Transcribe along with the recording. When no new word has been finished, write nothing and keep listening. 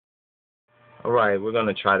All right, we're going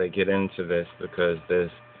to try to get into this because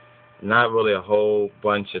there's not really a whole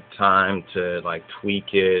bunch of time to like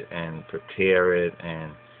tweak it and prepare it,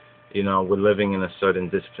 and we're living in a certain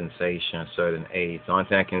dispensation, a certain age. The only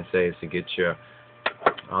thing I can say is to get your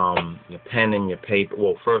pen and your paper.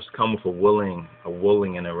 Well, first come with a willing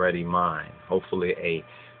and a ready mind. Hopefully a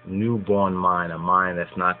newborn mind, a mind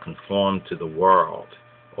that's not conformed to the world,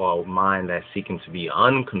 or a mind that's seeking to be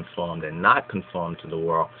unconformed and not conformed to the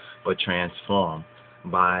world, but transformed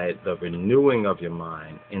by the renewing of your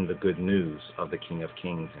mind in the good news of the King of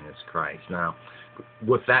Kings and his Christ. Now,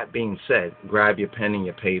 with that being said, grab your pen and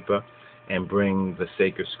your paper and bring the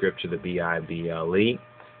sacred scripture, the Bible,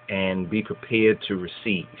 and be prepared to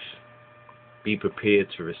receive. Be prepared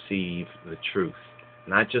to receive the truth.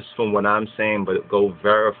 Not just from what I'm saying, but go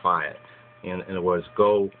verify it. In other words,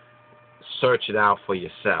 go search it out for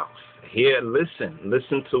yourself. Here,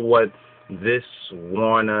 listen to what this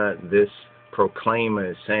warner, this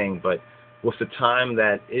proclaimer is saying, but with the time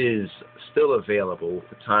that is still available, with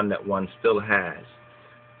the time that one still has,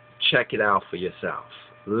 check it out for yourself.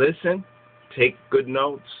 Listen, take good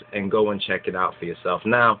notes, and go and check it out for yourself.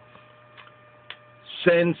 Now,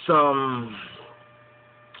 since, I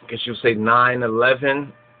guess you'll say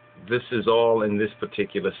 9/11, this is all in this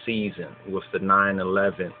particular season with the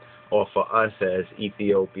 9/11, or for us as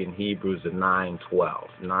Ethiopian Hebrews, the 9/12.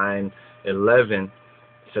 9/11,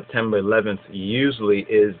 September 11th, usually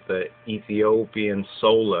is the Ethiopian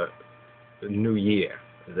solar New Year.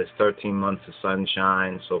 There's 13 months of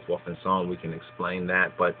sunshine, so forth and so on. We can explain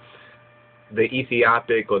that. But the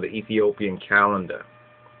Ethiopic or the Ethiopian calendar,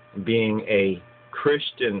 being a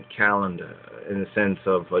Christian calendar, in the sense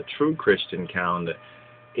of a true Christian calendar,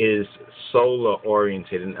 is solar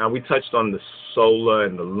oriented. And now we touched on the solar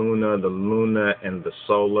and the lunar and the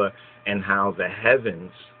solar, and how the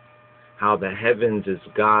heavens is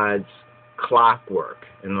God's clockwork.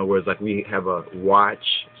 In other words, like we have a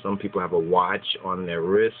watch. Some people have a watch on their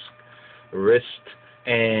wrist,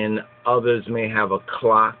 and others may have a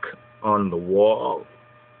clock on the wall.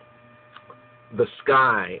 The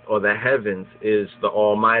sky or the heavens is the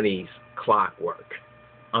Almighty's clockwork.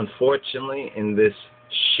 Unfortunately, in this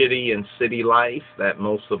shitty and city life that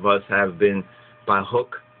most of us have been by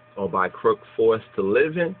hook or by crook forced to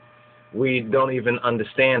live in, we don't even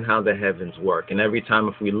understand how the heavens work. And every time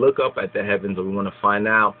if we look up at the heavens and we want to find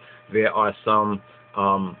out, there are some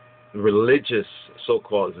religious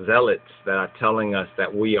so-called zealots that are telling us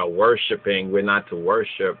that we are worshiping. We're not to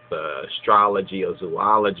worship astrology or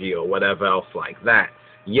zoology or whatever else like that.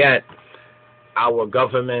 Yet, our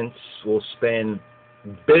governments will spend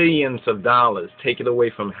billions of dollars, take it away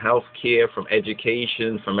from health care, from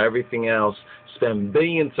education, from everything else, spend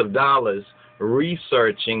billions of dollars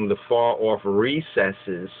researching the far-off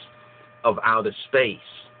recesses of outer space.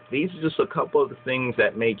 These are just a couple of the things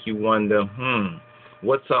that make you wonder,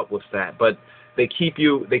 what's up with that? But they keep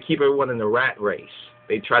everyone in the rat race.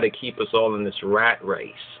 They try to keep us all in this rat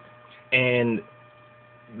race. And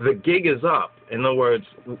the gig is up. In other words,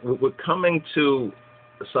 we're coming to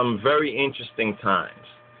some very interesting times.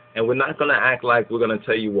 And we're not going to act like we're going to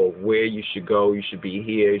tell you, well, where you should go. You should be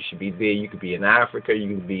here. You should be there. You could be in Africa.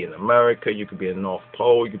 You could be in America. You could be in the North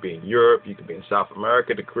Pole. You could be in Europe. You could be in South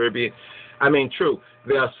America, the Caribbean. I mean, true.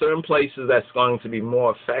 There are certain places that's going to be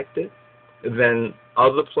more affected than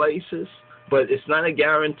other places. But it's not a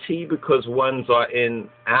guarantee because ones are in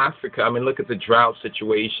Africa. I mean, look at the drought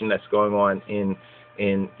situation that's going on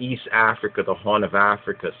in East Africa, the Horn of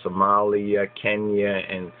Africa, Somalia, Kenya,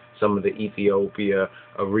 and some of the Ethiopia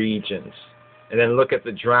regions. And then look at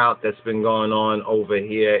the drought that's been going on over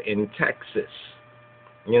here in Texas.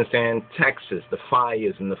 You understand? Texas, the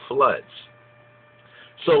fires and the floods.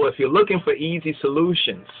 So if you're looking for easy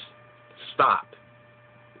solutions, stop.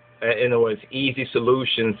 In other words, easy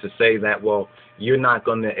solutions to say that, well, you're not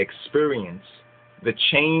going to experience the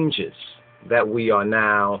changes that we are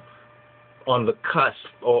now on the cusp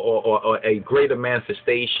or a greater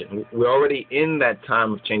manifestation. We're already in that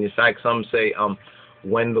time of change. In fact, some say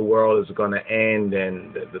when the world is going to end,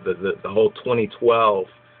 and the whole 2012,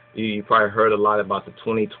 you probably heard a lot about the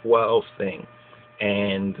 2012 thing,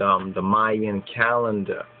 and the Mayan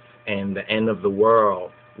calendar and the end of the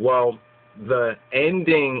world. Well, the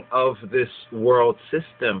ending of this world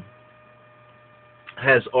system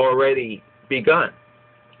has already begun.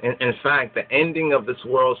 In fact, the ending of this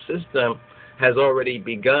world system has already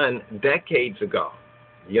begun decades ago.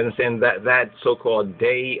 You understand that so-called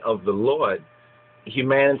day of the Lord,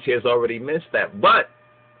 humanity has already missed that. But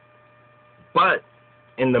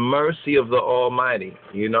in the mercy of the Almighty,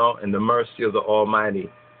 in the mercy of the Almighty,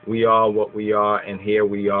 We are what we are, and here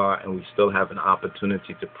we are, and we still have an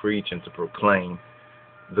opportunity to preach and to proclaim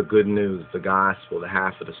the good news, the gospel, the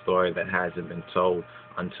half of the story that hasn't been told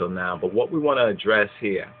until now. But what we want to address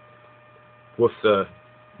here, with the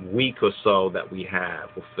week or so that we have,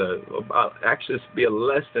 with the actually it's be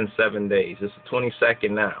less than 7 days. It's the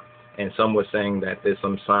 22nd now, and some were saying that there's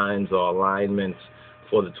some signs or alignments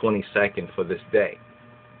for the 22nd for this day.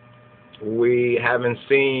 We haven't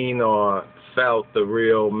seen or felt the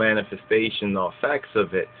real manifestation or effects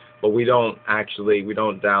of it, but we don't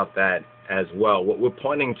doubt that as well. What we're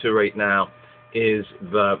pointing to right now is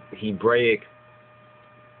the Hebraic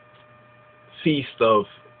Feast of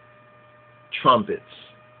Trumpets,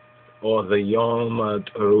 or the YOM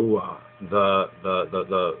TERUAH,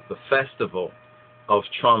 the festival of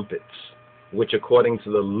trumpets, which according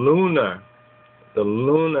to the lunar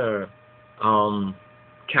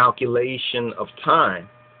calculation of time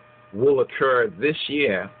will occur this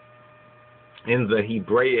year in the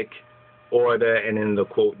Hebraic order and in the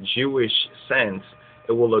quote Jewish sense.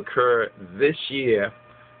 It will occur this year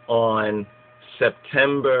on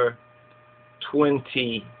September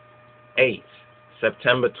 28th.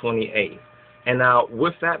 September 28th. And now,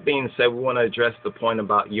 with that being said, we want to address the point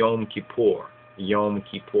about Yom Kippur. Yom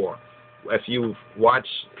Kippur. If you've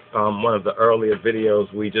watched one of the earlier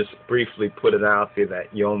videos, we just briefly put it out there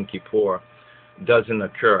that Yom Kippur doesn't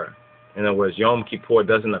occur. In other words, Yom Kippur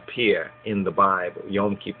doesn't appear in the Bible.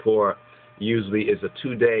 Yom Kippur usually is a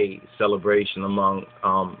 2-day celebration among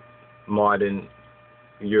modern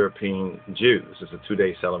European Jews. It's a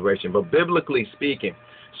 2-day celebration. But biblically speaking,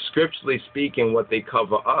 scripturally speaking, what they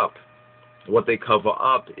cover up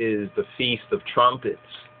is the Feast of Trumpets.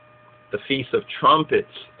 The Feast of Trumpets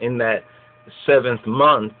in that 7th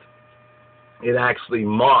month, it actually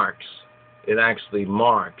marks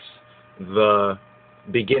the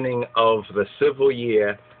beginning of the civil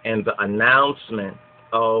year and the announcement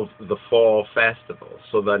of the fall festivals.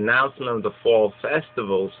 So the announcement of the fall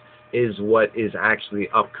festivals is what is actually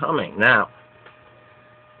upcoming. Now,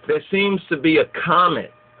 there seems to be a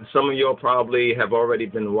comet. Some of you probably have already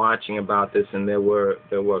been watching about this, and there were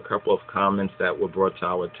a couple of comments that were brought to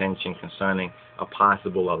our attention concerning a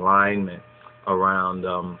possible alignment around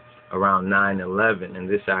 9/11. And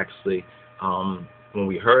this actually, when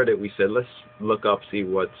we heard it, we said, let's look up, see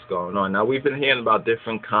what's going on. Now, we've been hearing about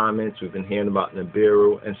different comments. We've been hearing about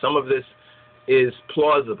Nibiru, and some of this is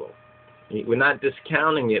plausible. We're not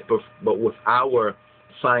discounting it, but with our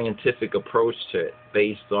scientific approach to it,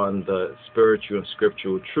 based on the spiritual and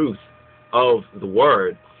scriptural truth of the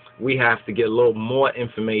word, we have to get a little more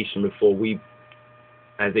information before we,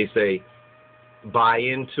 as they say, buy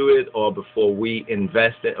into it, or before we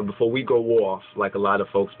invest it, or before we go off, like a lot of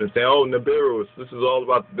folks been saying, oh, Nibiru, this is all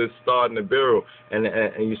about this star Nibiru. And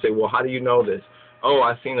you say, well, how do you know this? Oh,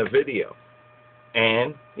 I seen a video.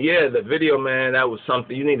 And yeah, the video, man, that was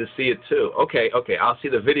something. You need to see it too. Okay, I'll see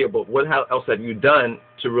the video, but what else have you done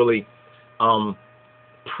to really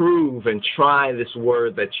prove and try this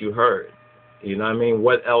word that you heard? You know what I mean?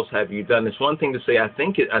 What else have you done? It's one thing to say, I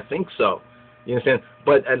think so. You understand?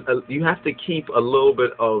 But you have to keep a little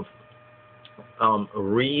bit of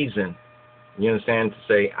reason. You understand? To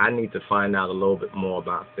say, I need to find out a little bit more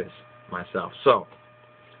about this myself. So,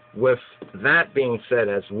 with that being said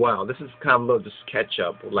as well, this is kind of a little just catch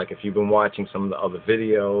up, like if you've been watching some of the other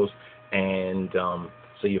videos, and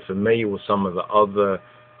so you're familiar with some of the other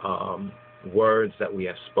words that we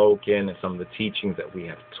have spoken and some of the teachings that we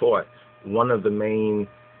have taught. One of the main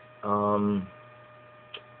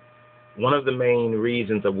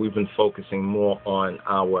reasons that we've been focusing more on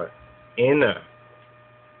our inner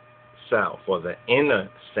self, or the inner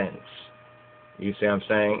sense, you see what I'm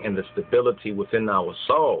saying, and the stability within our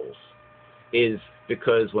souls, is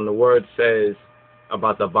because when the word says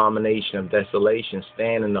about the abomination of desolation,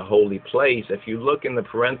 stand in the holy place, if you look in the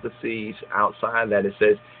parentheses outside that, it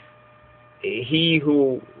says, he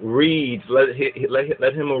who reads, let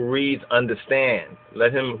him who reads understand.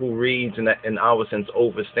 Let him who reads, in our sense,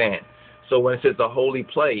 overstand. So when it says the holy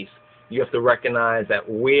place, you have to recognize that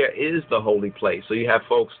where is the holy place? So you have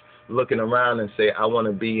folks looking around and say, I want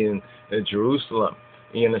to be in Jerusalem.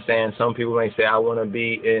 You understand? Some people may say, I want to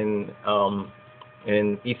be in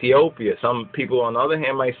Ethiopia. Some people, on the other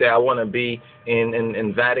hand, might say, I want to be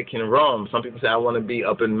in Vatican, Rome. Some people say, I want to be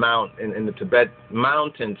up in the Tibet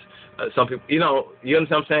mountains. Some people, you understand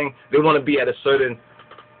what I'm saying? They want to be at a certain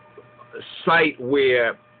site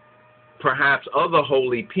where perhaps other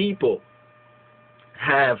holy people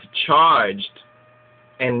have charged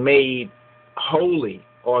and made holy,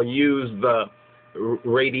 or use the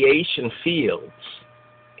radiation fields.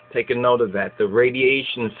 Take a note of that. The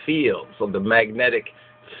radiation fields, or the magnetic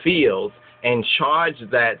fields and charge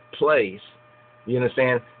that place, you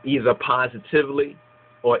understand, either positively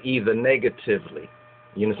or either negatively.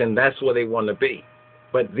 You understand? That's where they want to be.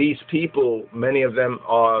 But these people, many of them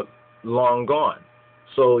are long gone.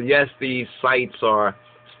 So yes, these sites are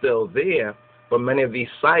still there, but many of these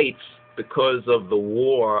sites, because of the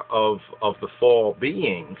war of the fall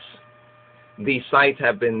beings, these sites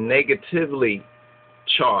have been negatively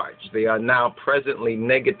charged. They are now presently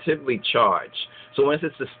negatively charged. So once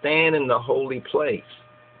it's to stand in the holy place,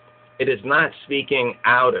 it is not speaking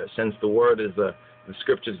outer, since the word is the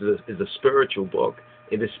scriptures is a spiritual book.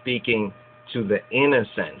 It is speaking to the inner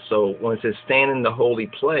sense. So once it stand in the holy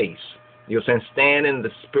place, you're saying stand in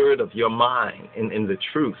the spirit of your mind, in the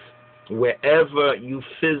truth, wherever you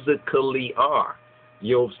physically are.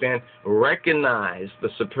 You'll stand, recognize the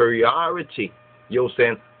superiority, you'll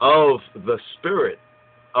stand, of the spirit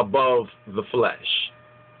above the flesh.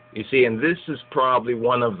 You see, and this is probably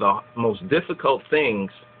one of the most difficult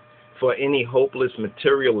things for any hopeless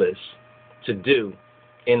materialist to do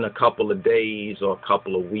in a couple of days or a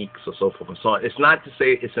couple of weeks or so forth and so on. It's not to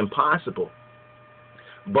say it's impossible,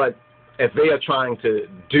 but if they are trying to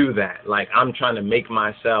do that, like I'm trying to make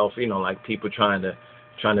myself, you know, like people trying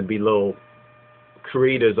to be little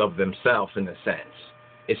creators of themselves in a sense,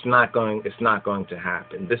 it's not going to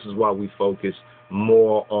happen. This is why we focus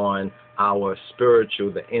more on our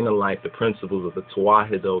spiritual, the inner life, the principles of the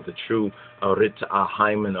Teruah, the true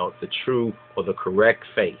HA-SHANAH, the true or the correct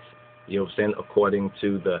faith. You know what I'm saying? According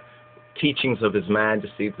to the teachings of His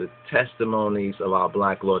Majesty, the testimonies of our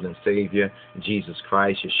black Lord and Savior, Jesus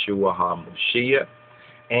Christ, Yeshua HaMashiach,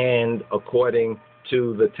 and according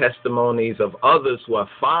to the testimonies of others who have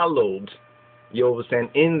followed, you understand,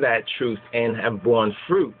 in that truth and have borne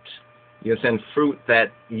fruit. You understand, fruit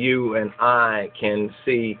that you and I can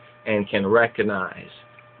see and can recognize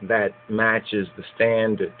that matches the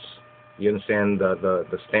standards. You understand,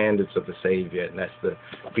 the standards of the Savior, and that's the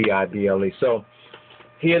BIBLE. So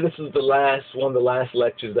here, this is one of the last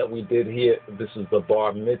lectures that we did here. This is the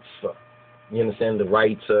bar mitzvah. You understand, the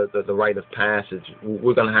rite of passage.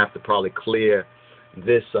 We're going to have to probably clear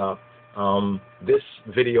this up. This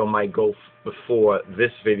video might go before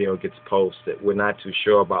this video gets posted. We're not too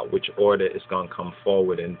sure about which order it's going to come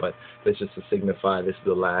forward in, but this is to signify this is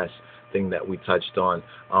the last thing that we touched on.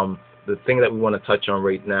 The thing that we want to touch on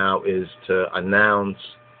right now is to announce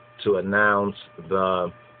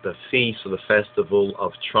the feast or the festival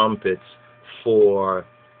of trumpets for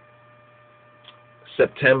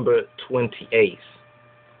September 28th.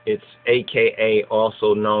 It's AKA,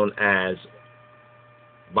 also known as,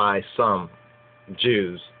 by some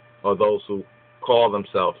Jews, or those who call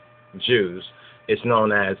themselves Jews, it's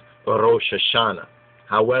known as ROSH HA-SHANAH.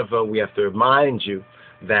 However, we have to remind you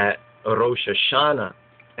that ROSH HA-SHANAH,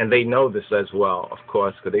 and they know this as well, of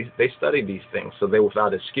course, because they study these things, so they're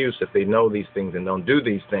without excuse if they know these things and don't do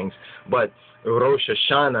these things. But ROSH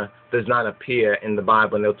HA-SHANAH does not appear in the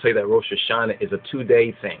Bible, and they'll tell you that ROSH HA-SHANAH is a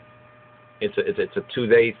 2-day thing. It's a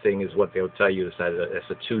 2-day thing is what they'll tell you. It's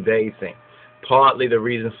a 2-day thing. Partly the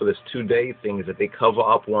reason for this 2-day thing is that they cover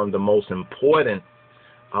up one of the most important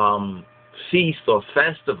feasts or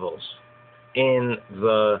festivals in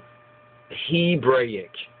the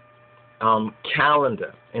Hebraic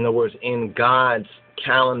calendar. In other words, in God's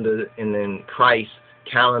calendar and in Christ's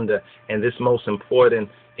calendar. And this most important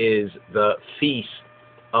is the Feast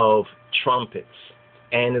of Trumpets.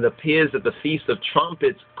 And it appears that the Feast of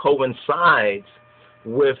Trumpets coincides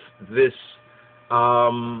with this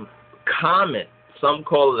comet. Some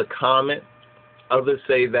call it a comet. Others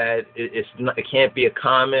say that it can't be a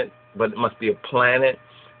comet, but it must be a planet.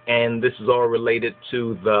 And this is all related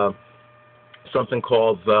to something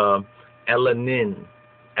called the Elenin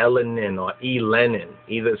or Elenin.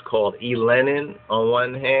 Either it's called Elenin on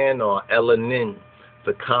one hand or Elenin,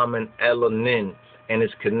 the common Elenin, and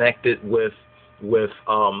it's connected with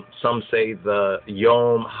some say the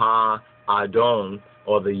Yom Ha-Adon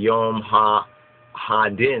or the Yom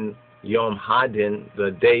Ha-Hadin,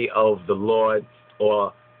 the day of the Lord,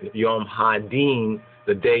 or Yom Hadin,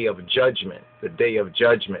 the day of judgment,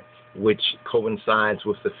 which coincides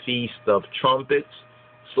with the Feast of Trumpets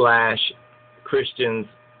 / Christians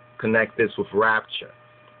connect this with rapture.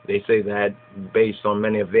 They say that based on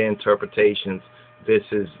many of their interpretations, this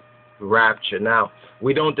is rapture. Now,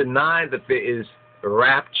 we don't deny that there is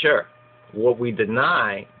rapture. What we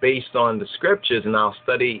deny, based on the scriptures and our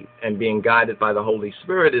study and being guided by the Holy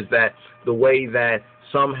Spirit, is that the way that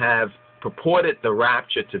some have purported the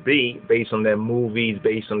rapture to be, based on their movies,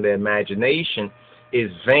 based on their imagination, is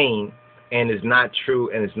vain and is not true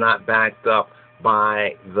and is not backed up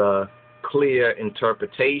by the clear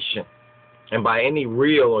interpretation and by any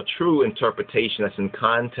real or true interpretation that's in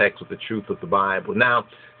context with the truth of the Bible. Now,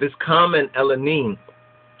 this common Elohim,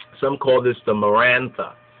 some call this the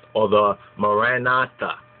Marantha or the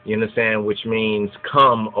Maranatha, you understand, which means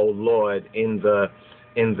 "Come, O Lord," in the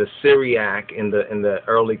Syriac, in the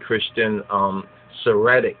early Christian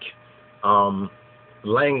Syriac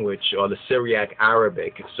language, or the Syriac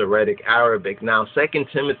Arabic, Syriac Arabic. Now, 2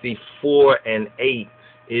 Timothy 4:8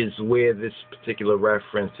 is where this particular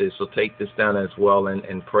reference is. So take this down as well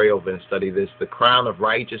and pray over and study this. The crown of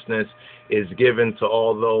righteousness is given to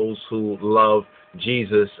all those who love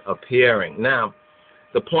Jesus appearing. Now,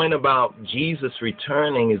 the point about Jesus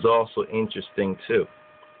returning is also interesting too,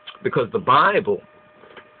 because the Bible,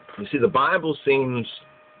 you see, the Bible seems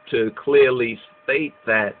to clearly state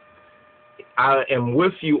that I am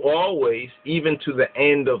with you always, even to the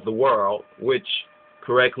end of the world, which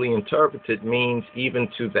correctly interpreted means even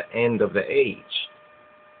to the end of the age.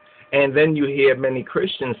 And then you hear many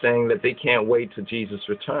Christians saying that they can't wait till Jesus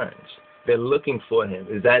returns. They're looking for him.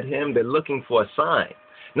 Is that him? They're looking for a sign.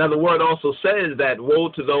 Now, the word also says that woe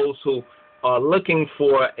to those who are looking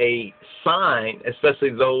for a sign, especially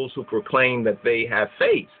those who proclaim that they have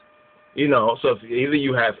faith. You know, so if either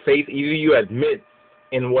you have faith, either you admit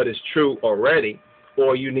in what is true already,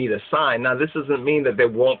 or you need a sign. Now, this doesn't mean that there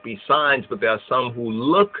won't be signs, but there are some who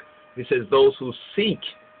look. He says those who seek.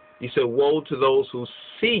 He said, woe to those who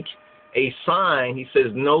seek a sign. He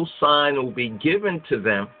says no sign will be given to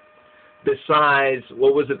them besides,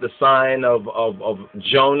 what was it, the sign of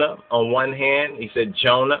Jonah on one hand. He said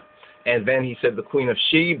Jonah, and then he said the Queen of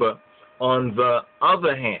Sheba on the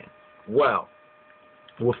other hand. Well,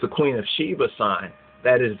 with the Queen of Sheba sign,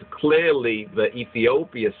 that is clearly the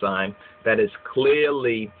Ethiopia sign. That is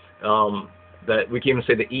clearly, that we can even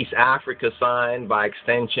say the East Africa sign by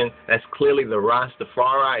extension. That's clearly the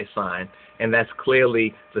Rastafari sign. And that's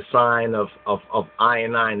clearly the sign of I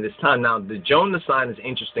and I in this time. Now, the Jonah sign is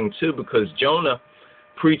interesting too, because Jonah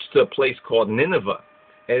preached to a place called Nineveh.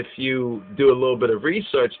 If you do a little bit of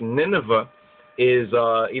research, Nineveh is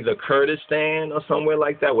either Kurdistan or somewhere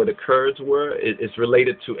like that, where the Kurds were. It's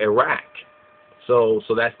related to Iraq. So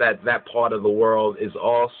that's that part of the world is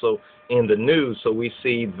also in the news. So we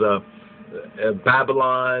see the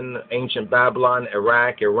Babylon, ancient Babylon,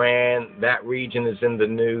 Iraq, Iran, that region is in the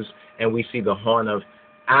news, and we see the Horn of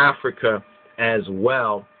Africa as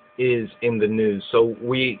well is in the news. So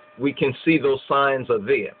we can see those signs are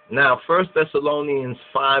there. Now, 1 Thessalonians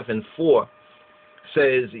 5:4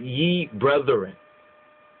 says, ye brethren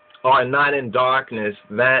are not in darkness,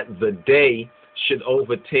 that the day should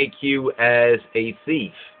overtake you as a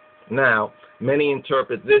thief. Now, many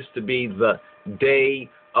interpret this to be the day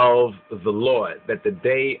of the Lord, that the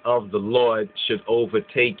day of the Lord should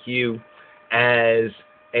overtake you as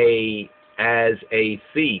a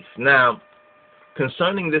thief. Now,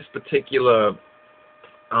 concerning this particular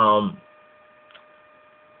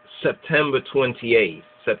September 28th,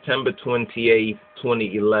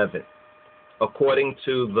 2011, according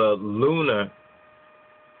to the lunar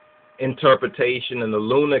interpretation and the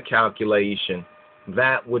lunar calculation,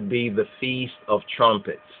 that would be the Feast of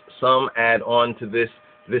Trumpets. Some add on to this,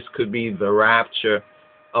 this could be the rapture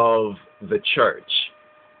of the church.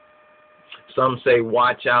 Some say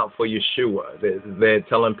watch out for Yeshua. They're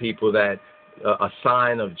telling people that a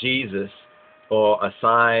sign of Jesus or a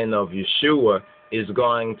sign of Yeshua is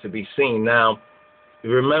going to be seen. Now,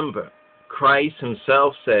 remember, Christ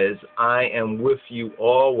himself says, I am with you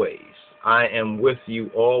always. I am with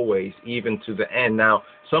you always, even to the end. Now,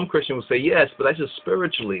 some Christians will say, yes, but that's just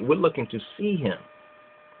spiritually. We're looking to see him.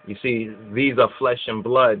 You see, these are flesh and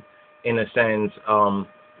blood, in a sense,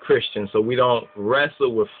 Christians. So we don't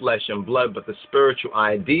wrestle with flesh and blood, but the spiritual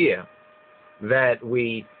idea that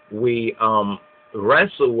we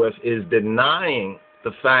wrestle with is denying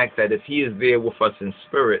the fact that if he is there with us in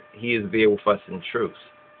spirit, he is there with us in truth.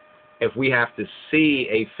 If we have to see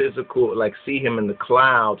a physical, like see him in the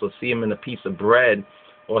clouds or see him in a piece of bread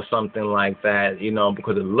or something like that, you know,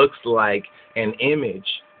 because it looks like an image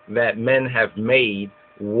that men have made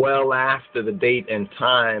well after the date and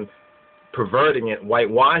time, perverting it,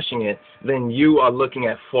 whitewashing it, then you are looking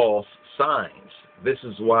at false signs. This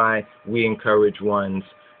is why we encourage ones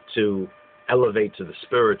to elevate to the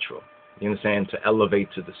spiritual. You understand? To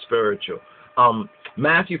elevate to the spiritual.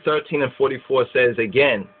 Matthew 13:44 says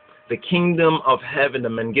again, the kingdom of heaven, the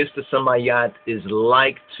Mengista Samayat, is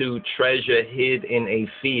like to treasure hid in a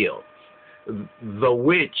field, the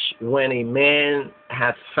which when a man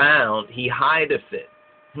hath found, he hideth it.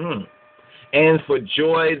 And for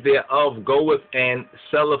joy thereof goeth and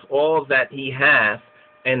selleth all that he hath,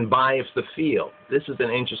 and buyeth the field. This is an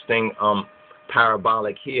interesting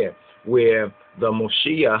parabolic here. where the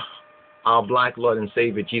Moshiach, our black Lord and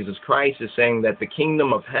Savior Jesus Christ, is saying that the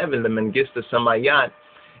kingdom of heaven, the Mengista Samayat,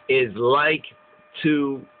 is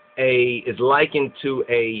likened to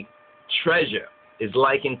a treasure,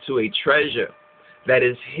 that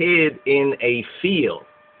is hid in a field.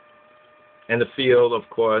 And the field, of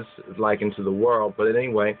course, is likened to the world. But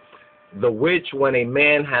anyway, the which when a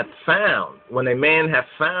man hath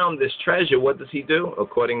found this treasure, what does he do?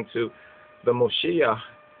 According to the Moshiach,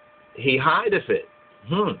 he hideth it.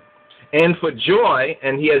 And for joy,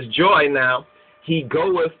 and he has joy now, he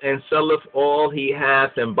goeth and selleth all he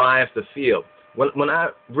hath and buyeth the field. When I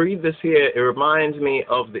read this here, it reminds me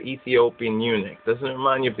of the Ethiopian eunuch. Doesn't it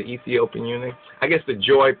remind you of the Ethiopian eunuch? I guess the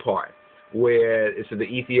joy part, where it's the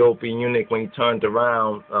Ethiopian eunuch, when he turned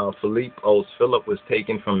around, Philip was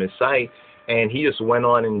taken from his sight, and he just went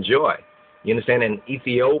on in joy. You understand? And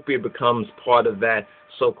Ethiopia becomes part of that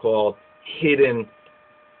so-called hidden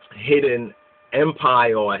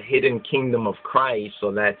empire or hidden kingdom of Christ,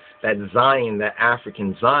 or that Zion, that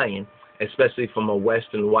African Zion, especially from a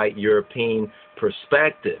Western white European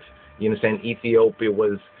perspective. You understand? Ethiopia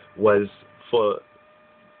was for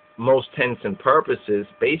most intents and purposes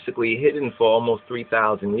basically hidden for almost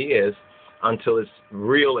 3,000 years until its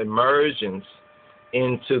real emergence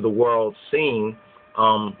into the world scene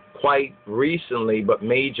quite recently, but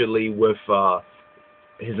majorly with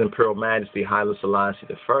His Imperial Majesty Haile Selassie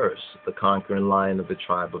I, the conquering lion of the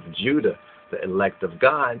tribe of Judah, the elect of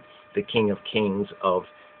God, the King of Kings of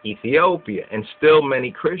Ethiopia. And still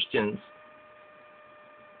many Christians,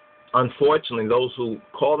 unfortunately, those who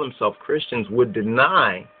call themselves Christians, would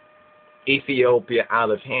deny Ethiopia out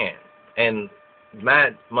of hand. And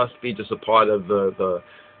that must be just a part of the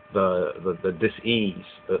dis-ease,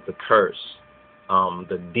 the curse,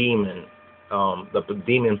 the demon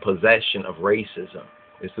possession of racism.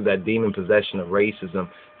 It's through that demon possession of racism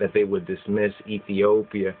that they would dismiss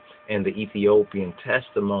Ethiopia and the Ethiopian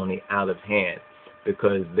testimony out of hand,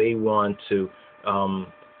 because they want to,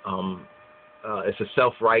 it's a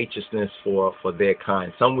self-righteousness for their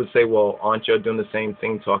kind. Some would say, well, aren't you doing the same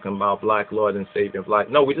thing, talking about black Lord and Savior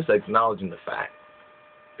black? No, we're just acknowledging the fact.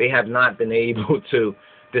 They have not been able to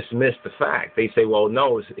dismiss the fact. They say, well,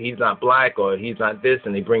 no, he's not black, or he's not this,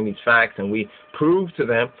 and they bring these facts, and we prove to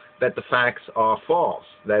them that the facts are false,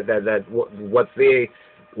 that what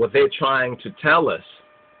they're trying to tell us,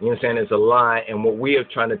 you understand, is a lie, and what we are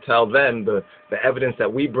trying to tell them, the evidence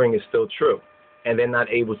that we bring is still true. And they're not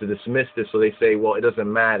able to dismiss this, so they say, well, it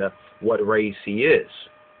doesn't matter what race he is.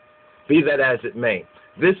 Be that as it may.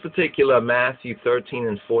 This particular Matthew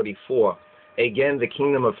 13:44, again, the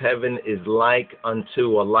kingdom of heaven is like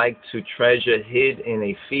to treasure hid in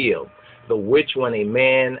a field, the which when a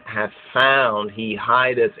man hath found, he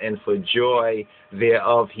hideth, and for joy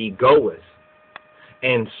thereof he goeth,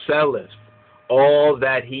 and selleth all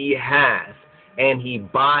that he hath, and he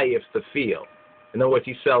buyeth the field. In other words,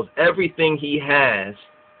 he sells everything he has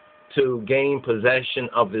to gain possession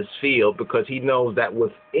of this field, because he knows that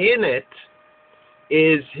within it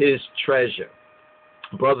is his treasure.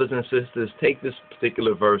 Brothers and sisters, take this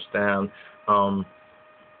particular verse down.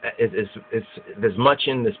 There's much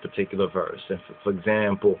in this particular verse. And for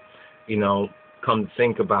example, come to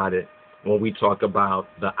think about it, when we talk about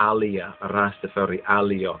the Aliyah, Rastafari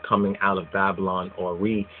Aliyah, coming out of Babylon, or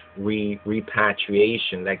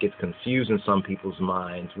repatriation, that gets confused in some people's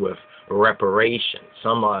minds with reparation.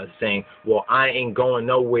 Some are saying, well, I ain't going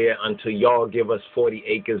nowhere until y'all give us 40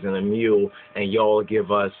 acres and a mule, and y'all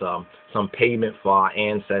give us some payment for our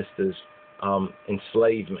ancestors'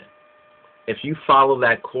 enslavement. If you follow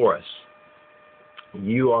that course,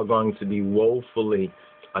 you are going to be woefully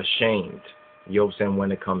ashamed. You know what I'm saying,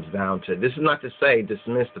 when it comes down to it. This is not to say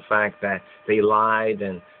dismiss the fact that they lied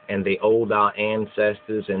and they owed our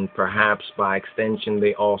ancestors, and perhaps by extension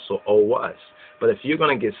they also owe us. But if you're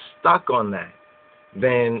going to get stuck on that,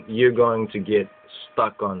 then you're going to get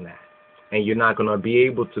stuck on that. And you're not going to be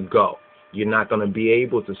able to go. You're not going to be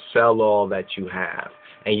able to sell all that you have.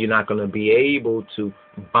 And you're not going to be able to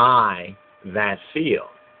buy that field.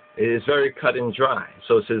 It is very cut and dry.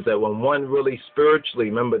 So it says that when one really spiritually,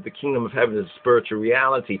 remember, the kingdom of heaven is a spiritual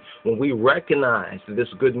reality. When we recognize that this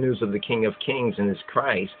good news of the King of Kings and his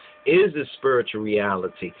Christ is a spiritual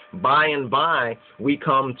reality, by and by we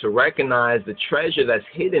come to recognize the treasure that's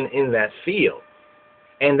hidden in that field.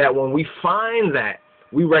 And that when we find that,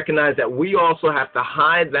 we recognize that we also have to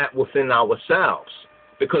hide that within ourselves.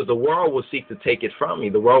 Because the world will seek to take it from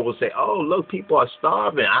you. The world will say, oh, look, people are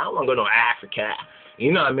starving. I don't want to go to Africa.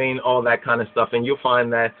 You know what I mean? All that kind of stuff. And you'll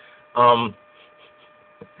find that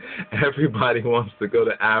Everybody wants to go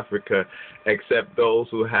to Africa except those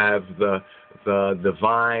who have the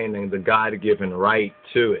divine and the God-given right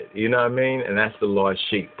to it. You know what I mean? And that's the lost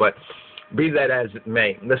sheep. But be that as it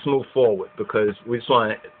may, let's move forward, because we just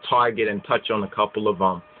want to target and touch on a couple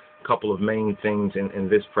of main things in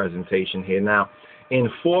this presentation here. Now, in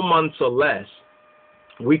 4 months or less,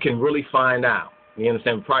 we can really find out. You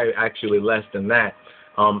understand? Probably actually less than that.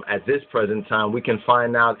 At this present time, we can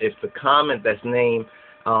find out if the comet that's named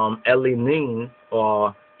Elenin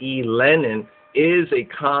or Elenin is a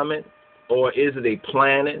comet, or is it a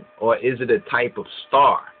planet, or is it a type of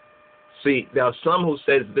star? See, there are some who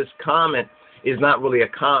says this comet is not really a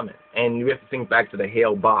comet, and we have to think back to the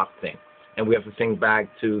Hale-Bopp thing, and we have to think back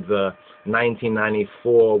to the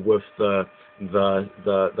 1994 with the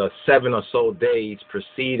 7 or so days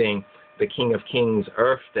preceding the King of Kings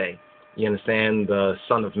Earth Day. You understand? The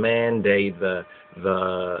Son of Man Day, the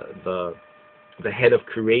head of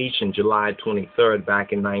creation, July 23rd,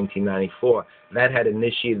 back in 1994. That had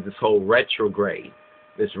initiated this whole retrograde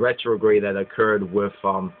that occurred with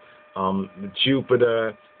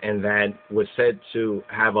Jupiter, and that was said to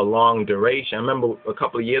have a long duration. I remember a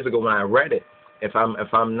couple of years ago when I read it, if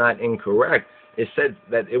I'm not incorrect, it said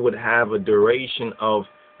that it would have a duration of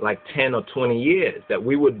like 10 or 20 years, that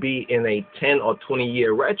we would be in a 10 or 20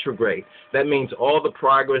 year retrograde. That means all the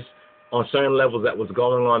progress on certain levels that was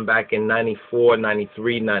going on back in 94,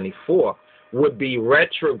 93, 94 would be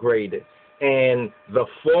retrograded, and the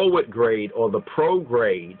forward grade or the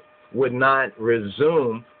prograde would not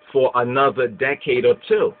resume for another decade or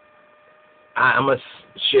two. I must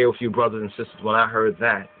share with you, brothers and sisters, when I heard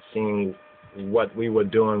that, seeing what we were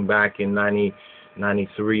doing back in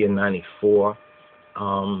 93 and 94,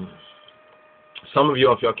 some of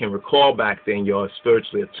you, if y'all can recall back then, you're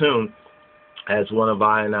spiritually attuned. As one of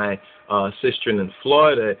I sister in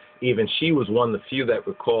Florida, even she was one of the few that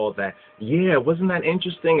recalled that, yeah, wasn't that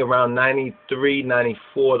interesting around 93,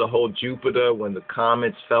 94, the whole Jupiter, when the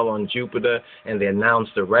comets fell on Jupiter and they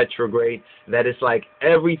announced the retrograde, that it's like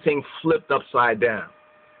everything flipped upside down.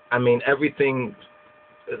 I mean, everything,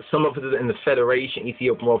 some of it in the Federation,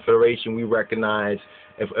 Ethiopian World Federation, we recognize,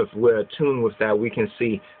 if we're attuned with that, we can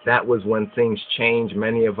see that was when things changed.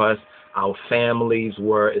 Many of us, our families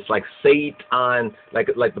were, it's like Satan,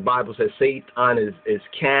 like the Bible says, Satan is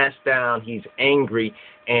cast down, he's angry,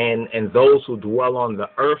 and those who dwell on the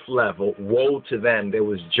earth level, woe to them. There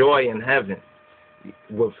was joy in heaven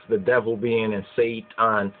with the devil being and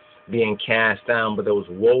Satan being cast down, but there was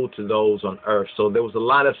woe to those on earth. So there was a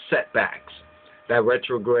lot of setbacks. That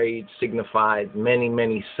retrograde signified many,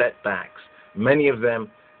 many setbacks. Many of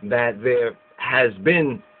them that there has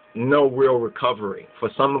been no real recovery. For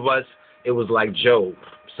some of us, it was like Job.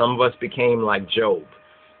 Some of us became like Job.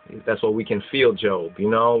 That's what we can feel, Job. You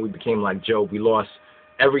know, we became like Job. We lost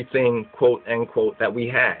everything, quote, unquote, that we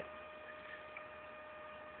had.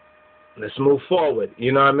 Let's move forward.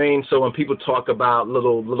 You know what I mean? So when people talk about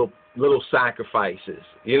little sacrifices,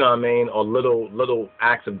 you know what I mean, or little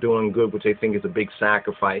acts of doing good, which they think is a big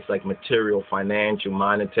sacrifice, like material, financial,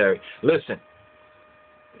 monetary. Listen,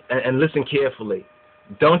 and listen carefully.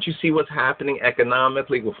 Don't you see what's happening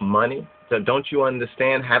economically with money? So don't you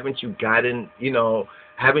understand? Haven't you gotten,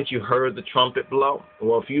 haven't you heard the trumpet blow?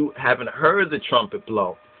 Well, if you haven't heard the trumpet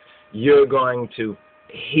blow, you're going to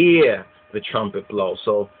hear the trumpet blow.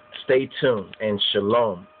 So stay tuned, and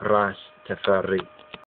shalom, ras teferi.